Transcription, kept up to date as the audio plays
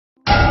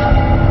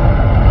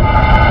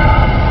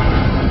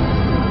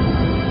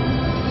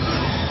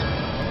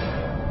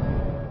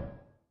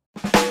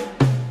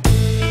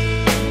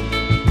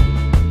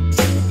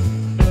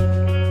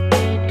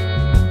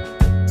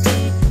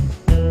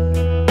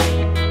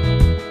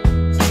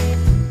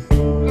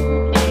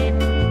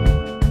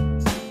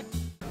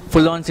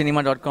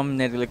fulloncinema.com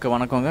நேயர்களுக்கு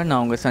வணக்கங்க.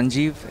 நான் உங்கள்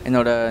சஞ்சீவ்.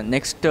 என்னோட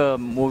நெக்ஸ்ட்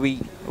மூவி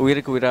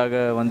உயிருக்கு உயிராக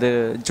வந்து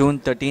June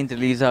 13th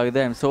ரிலீஸ் ஆகுது.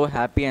 I am so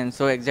happy and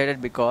so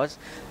excited because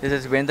this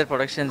is வேந்தர்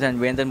ப்ரொடக்ஷன்ஸ்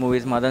அண்ட் வேந்தர்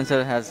movies. Madan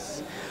sir has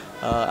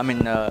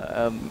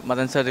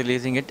Madan sir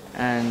releasing it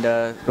and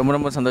ரொம்ப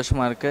ரொம்ப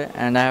சந்தோஷமாக இருக்குது.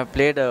 And I have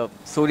played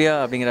Surya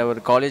அப்படிங்கிற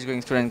ஒரு college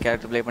going student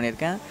character play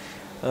பண்ணியிருக்கேன்.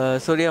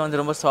 சூர்யா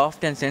வந்து ரொம்ப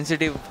soft and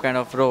sensitive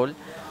kind of role.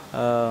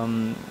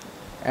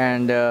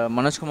 And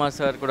Manojkumar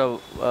sir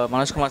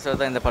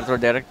தான் இந்த படத்தோட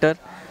director.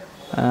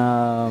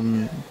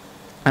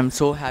 I am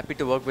so happy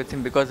to work with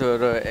him because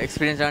ஒரு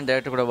எக்ஸ்பீரியன்ஸான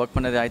டைரக்டர் கூட ஒர்க்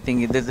பண்ணது. I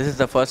think this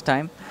is the first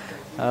time.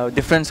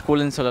 Different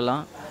ஸ்கூல்னு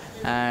சொல்லலாம்.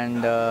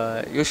 அண்ட்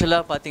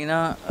யூஸ்வலாக பார்த்தீங்கன்னா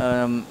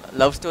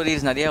லவ்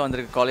ஸ்டோரிஸ் நிறையா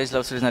வந்திருக்கு, காலேஜ்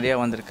லவ் ஸ்டோரிஸ் நிறையா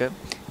வந்திருக்கு.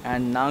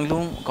 அண்ட்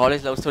நாங்களும்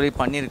காலேஜ் லவ் ஸ்டோரி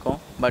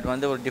பண்ணியிருக்கோம். பட்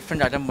வந்து ஒரு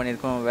டிஃப்ரெண்ட் அட்டம்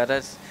பண்ணியிருக்கோம்.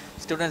 வேற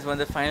ஸ்டூடெண்ட்ஸ்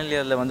வந்து ஃபைனல்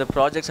இயரில் வந்து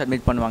ப்ராஜெக்ட்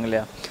சப்மிட் பண்ணுவாங்க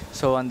இல்லையா?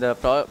 ஸோ அந்த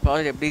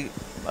ப்ராஜெக்ட் எப்படி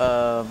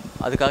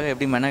அதுக்காக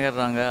எப்படி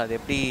மெனகடுறாங்க, அது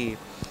எப்படி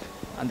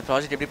அந்த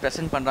ப்ராஜெக்ட் எப்படி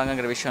ப்ரெசென்ட்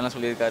பண்ணுறாங்கங்கிற விஷயம்லாம்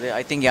சொல்லியிருக்காரு.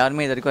 ஐ திங்க்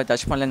யாருமே இது வரைக்கும்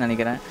டச் பண்ணலன்னு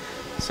நினைக்கிறேன்.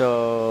 ஸோ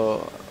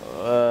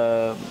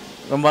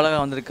ரொம்ப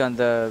அழகாக வந்திருக்கு.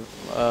 அந்த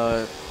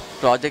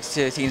ப்ராஜெக்ட்ஸ்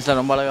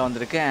சீன்ஸ்லாம் ரொம்ப அழகாக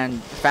வந்திருக்கு. And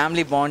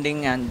family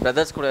bonding and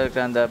brothers கூட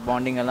இருக்கிற அந்த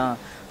பாண்டிங் எல்லாம்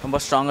ரொம்ப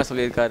ஸ்ட்ராங்காக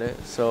சொல்லியிருக்காரு.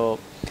 So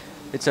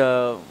it's a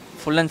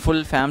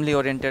full family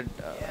orient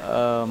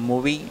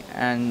movie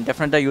and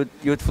டெஃபினட்டாக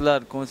யூத்ஃபுல்லாக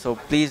இருக்கும். So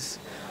please,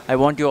 I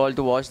want you all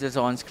to watch this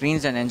on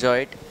screens and enjoy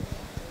it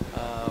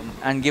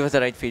and give us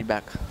the right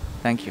feedback.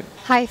 Thank you.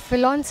 Hi,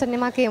 Full-on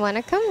Cinema ke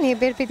vanakkam. என்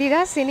பேர்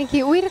பிரிதிதாஸ். இன்னைக்கு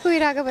உயிருக்கு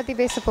உயிராக பற்றி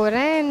பேச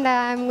போகிறேன். And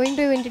I am going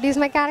to introduce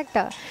my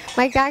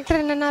character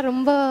என்னென்னா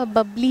ரொம்ப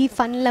bubbly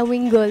fun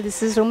loving girl. This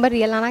is ரொம்ப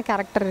ரியலான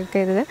கேரக்டர்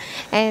இருக்குது இது.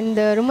 அண்ட்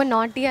ரொம்ப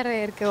நாட்டியாக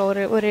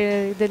இருக்குது ஒரு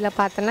இதில்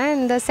பார்த்தோன்னா.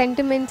 இந்த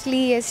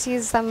sentimentally S she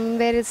is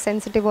somewhere is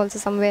sensitive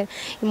also, somewhere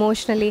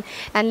emotionally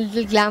and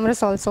little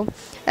glamorous also.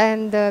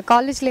 And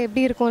காலேஜில்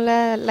எப்படி இருக்கும்ல,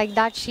 like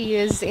that she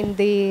is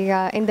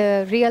in the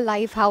real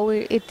life how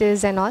it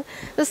is and all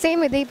the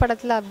same. இதே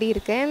படத்தில் அப்படி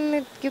இருக்குது.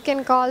 And you can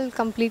call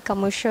complete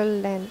commercial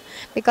then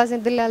because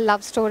idhila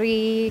love story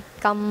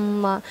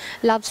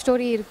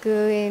irukku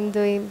and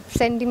the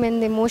sentiment,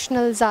 the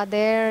emotionals are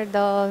there,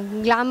 the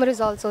glamour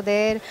is also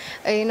there.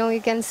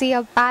 You can see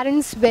a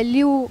parents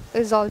value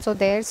is also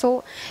there. So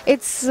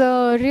it's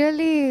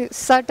really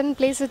certain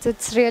places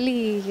it's really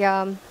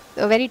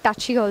very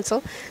touchy also.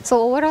 So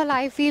overall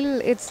I feel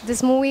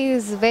this movie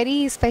is very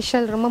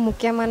special. ரொம்ப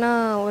முக்கியமான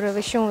ஒரு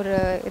விஷயம் ஒரு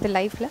இது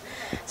லைஃப்ல.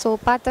 So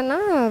பார்த்தோன்னா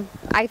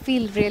I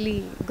feel really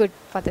good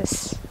for this.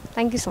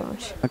 Thank you so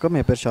much. வணக்கம்,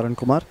 என் பேர்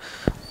சரண்குமார்.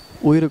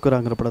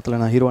 உயிருக்குறாங்கிற படத்தில்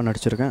நான் ஹீரோவாக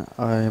நடிச்சிருக்கேன்.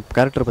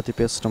 கேரக்டரை பற்றி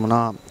பேசிட்டோம்னா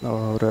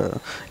ஒரு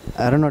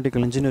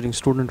ஏரோநாட்டிக்கல் இன்ஜினியரிங்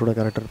ஸ்டூடெண்ட்டோட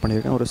கேரக்டர்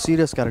பண்ணியிருக்கேன். ஒரு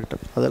சீரியஸ்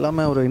கேரக்டர். அது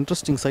எல்லாமே ஒரு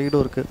இன்ட்ரெஸ்டிங்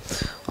சைடும் இருக்குது.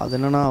 அது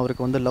என்னென்னா,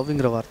 அவருக்கு வந்து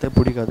லவ்ங்கிற வார்த்தையே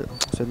பிடிக்காது.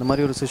 ஸோ இந்த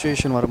மாதிரி ஒரு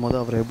சிச்சுவேஷன் வரும்போது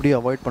அவர் எப்படி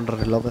அவாய்ட்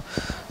பண்ணுறாரு லவ்,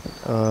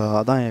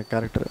 அதான் என்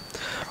கேரக்டர்.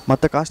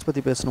 மற்ற காஸ்ட்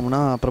பற்றி பேசணும்னா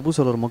பிரபு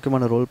சார் ஒரு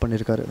முக்கியமான ரோல்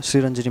பண்ணியிருக்காரு.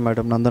 ஸ்ரீரஞ்சனி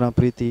மேடம், நந்தனா,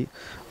 பிரீத்தி,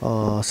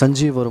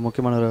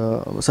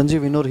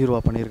 சஞ்சீவ் இன்னொரு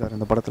ஹீரோவாக பண்ணியிருக்காரு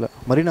இந்த படத்தில்.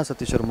 மரீனா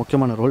சதீஷ் ஒரு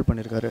முக்கியமான ரோல்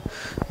பண்ணியிருக்காரு.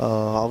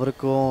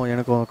 அவருக்கும்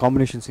எனக்கும்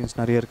காம்பினேஷன் சீன்ஸ்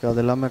நிறைய இருக்குது. அது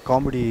எல்லாமே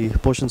காமெடி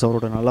போர்ஷன்ஸ்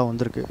அவரோட நல்லா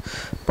வந்திருக்கு.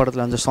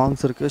 படத்தில் 5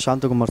 சாங்ஸ் இருக்குது.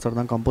 சாந்தகுமார் சார்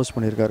தான் கம்போஸ்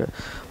பண்ணியிருக்காரு.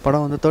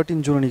 படம் வந்து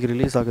 13 ஜூன் அன்றைக்கி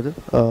ரிலீஸ் ஆகுது.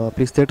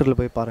 ப்ளீஸ் தேட்டரில்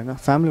போய் பாருங்கள்,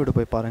 ஃபேமிலியோட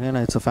போய் பாருங்கள்.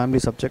 ஏன்னா it's a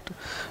family subject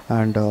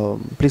and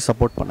please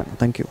support பண்ணுங்கள்.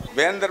 தேங்க்யூ.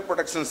 வேந்தர்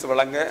ப்ரொடக்ஷன்ஸ்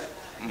வழங்க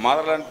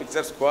மதர்லாண்ட்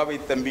பிக்சர்ஸ் கோவை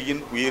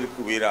தம்பியின்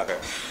உயிருக்கு உயிராக.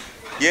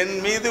 என்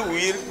மீது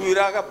உயிருக்கு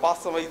உயிராக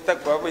பாசம் வைத்த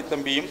கோவை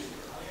தம்பியும்,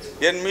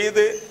 என்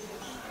மீது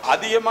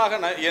அதிகமாக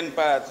என்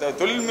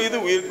தொழில் மீது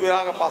உயிருக்கு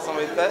உயிராக பாசம்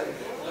வைத்த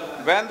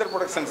வேந்தர்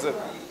ப்ரொடக்ஷன்ஸ்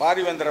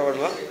பாரிவேந்தர்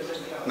அவர்களும்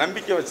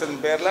நம்பிக்கை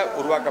வச்சதன் பேரில்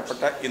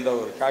உருவாக்கப்பட்ட இந்த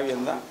ஒரு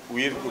காவியம் தான்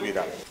உயிருக்கு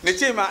உயிராக.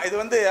 நிச்சயமாக இது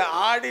வந்து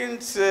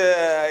ஆடியன்ஸ்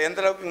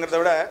எந்த அளவுக்குங்கிறத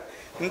விட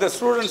இந்த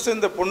ஸ்டூடெண்ட்ஸு,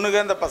 இந்த பொண்ணுங்க,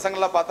 இந்த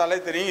பசங்களாம் பார்த்தாலே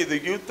தெரியும் இது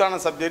யூத்தான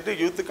சப்ஜெக்ட்டு,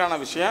 யூத்துக்கான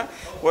விஷயம்.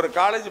 ஒரு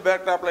காலேஜ்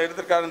பேக்டாப்பில்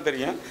எடுத்துருக்காருன்னு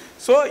தெரியும்.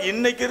 ஸோ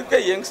இன்றைக்கி இருக்க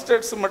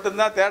யங்ஸ்டர்ஸ்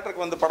மட்டும்தான்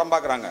தேட்டருக்கு வந்து படம்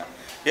பார்க்குறாங்க.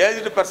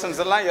 ஏஜ்டு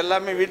பர்சன்ஸ் எல்லாம்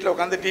எல்லாமே வீட்டில்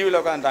உட்காந்து டிவியில்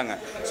உட்காந்துட்டாங்க.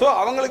 ஸோ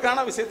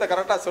அவங்களுக்கான விஷயத்தை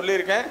கரெக்டாக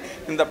சொல்லியிருக்கேன்.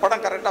 இந்த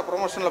படம் கரெக்டாக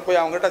ப்ரொமோஷனில்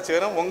போய் அவங்ககிட்ட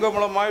சேரும், உங்கள்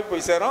மூலமாகவே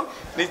போய் சேரும்.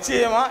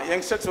 நிச்சயமாக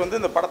யங்ஸ்டர்ஸ்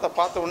வந்து இந்த படத்தை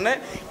பார்த்த உடனே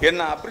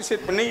என்னை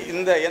அப்ரிஷியேட் பண்ணி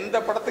இந்த எந்த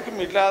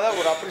படத்துக்கும் இல்லாத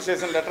ஒரு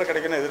அப்ரிஷியேஷன் லெட்டர்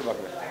கிடைக்குன்னு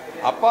எதிர்பார்க்குறேன்.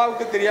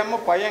 அப்பாவுக்கு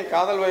தெரியாமல் பையன்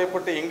காதல்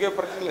வயப்பட்டு எங்கே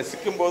பிரச்சனையில்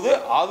சிக்கும்போது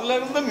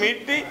அதுலேருந்து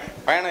மீட்டி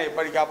பையனை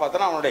எப்படி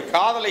காப்பாற்றணும், அவனுடைய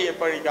காதலை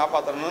எப்படி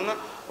காப்பாற்றணும்னு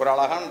ஒரு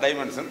அழகான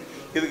டைமென்ஷன்.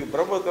 இதுக்கு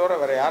பிரபு தவிர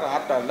வேறு யாரும்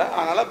ஆட்டம் இல்லை.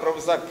 அதனால் பிரபு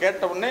சார்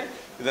கேட்ட உடனே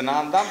இதை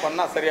நான் தான்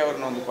பண்ணால் சரியாக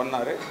வரும்னு வந்து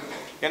பண்ணார்.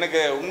 எனக்கு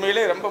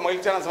உண்மையிலே ரொம்ப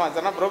மகிழ்ச்சியான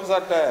சமாச்சாரம்னா, பிரபு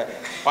சார்கிட்ட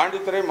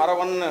பாண்டித்துறை,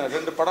 மரவன்னு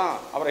 2 படம்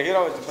அவரை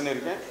ஹீரோ வச்சு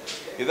பண்ணியிருக்கேன்.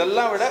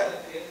 இதெல்லாம் விட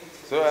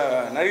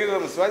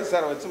நடிகர் சிவாஜி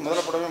சாரை வச்சு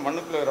முதல் படமே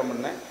மண்ணுக்குள் வைரம்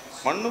பண்ணேன்.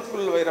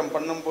 மண்ணுக்குள் வைரம்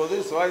பண்ணும்போது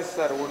சிவாஜி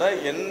சார் கூட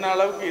என்ன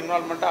அளவுக்கு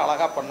இன்வால்மெண்ட்டாக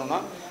அழகாக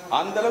பண்ணணும்,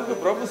 அந்தளவுக்கு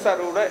பிரபு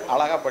சார் கூட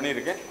அழகாக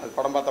பண்ணியிருக்கேன். அது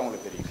படம் பார்த்தா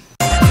உங்களுக்கு தெரியும்.